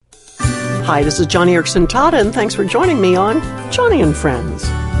Hi, this is Joni Eareckson Tada, and thanks for joining me on Joni and Friends.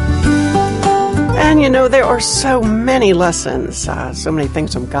 And you know, there are so many lessons, so many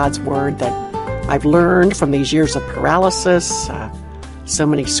things from God's Word that I've learned from these years of paralysis, so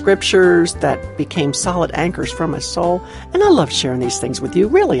many scriptures that became solid anchors for my soul. And I love sharing these things with you,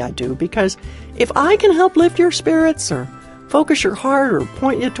 really I do, because if I can help lift your spirits or focus your heart or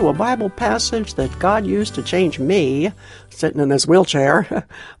point you to a Bible passage that God used to change me, sitting in this wheelchair,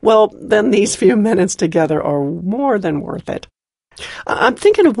 well, then these few minutes together are more than worth it. I'm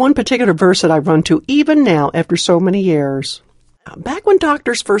thinking of one particular verse that I run to even now after so many years. Back when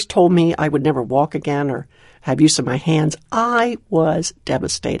doctors first told me I would never walk again or have use of my hands, I was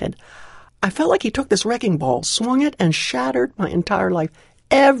devastated. I felt like he took this wrecking ball, swung it, and shattered my entire life.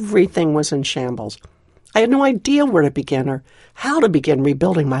 Everything was in shambles. I had no idea where to begin or how to begin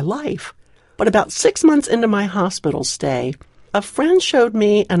rebuilding my life. But about 6 months into my hospital stay, a friend showed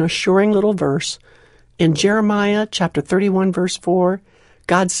me an assuring little verse. In Jeremiah chapter 31, verse 4,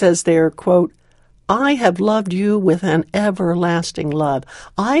 God says there, quote, I have loved you with an everlasting love.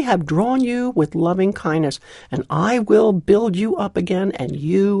 I have drawn you with loving kindness, and I will build you up again, and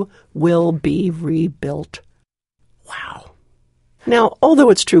you will be rebuilt. Wow. Now,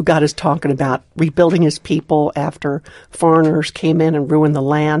 although it's true God is talking about rebuilding his people after foreigners came in and ruined the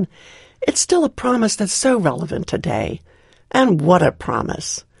land, it's still a promise that's so relevant today. And what a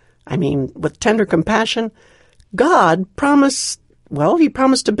promise. I mean, with tender compassion, God promised, he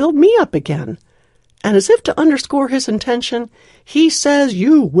promised to build me up again. And as if to underscore his intention, he says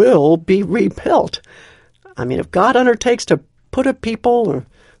you will be rebuilt. I mean, if God undertakes to put a people or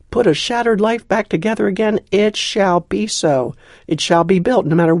put a shattered life back together again, it shall be so. It shall be built,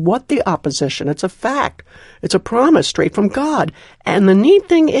 no matter what the opposition. It's a fact. It's a promise straight from God. And the neat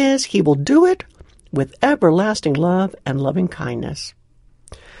thing is, he will do it with everlasting love and loving kindness.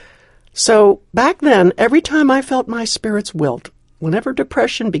 So back then, every time I felt my spirits wilt, whenever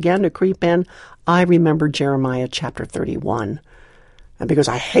depression began to creep in, I remembered Jeremiah chapter 31. And because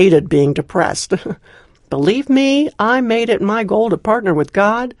I hated being depressed, believe me, I made it my goal to partner with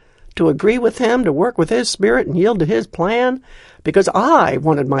God, to agree with him, to work with his spirit and yield to his plan, because I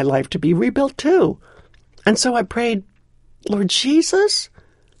wanted my life to be rebuilt too. And so I prayed, Lord Jesus,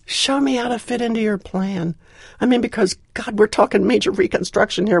 show me how to fit into your plan. I mean, because, God, we're talking major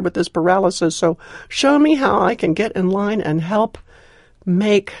reconstruction here with this paralysis, so show me how I can get in line and help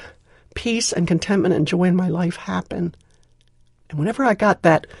make peace and contentment and joy in my life happen. And whenever I got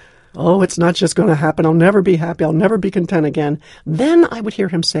that, it's not just going to happen, I'll never be happy, I'll never be content again, then I would hear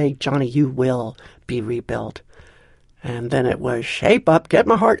him say, Joni, you will be rebuilt. And then it was shape up, get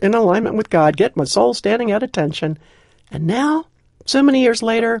my heart in alignment with God, get my soul standing at attention. And now, so many years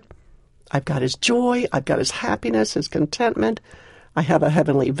later, I've got his joy, I've got his happiness, his contentment. I have a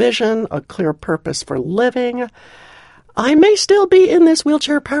heavenly vision, a clear purpose for living. I may still be in this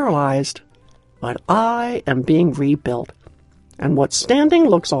wheelchair paralyzed, but I am being rebuilt. And what's standing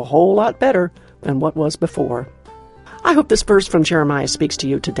looks a whole lot better than what was before. I hope this verse from Jeremiah speaks to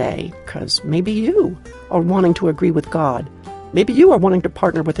you today, because maybe you are wanting to agree with God. Maybe you are wanting to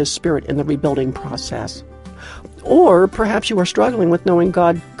partner with his spirit in the rebuilding process. Or perhaps you are struggling with knowing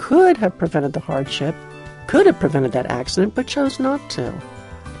God could have prevented the hardship, could have prevented that accident, but chose not to.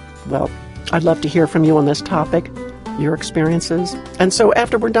 Well, I'd love to hear from you on this topic, your experiences. And so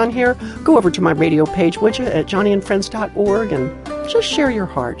after we're done here, go over to my radio page, would you, at johnnyandfriends.org, and just share your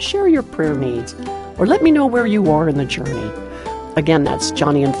heart, share your prayer needs, or let me know where you are in the journey. Again, that's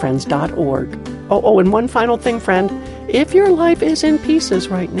johnnyandfriends.org. Oh, and one final thing, friend. If your life is in pieces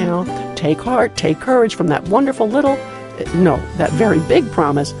right now, take heart, take courage from that very big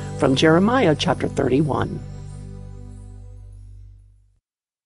promise from Jeremiah chapter 31.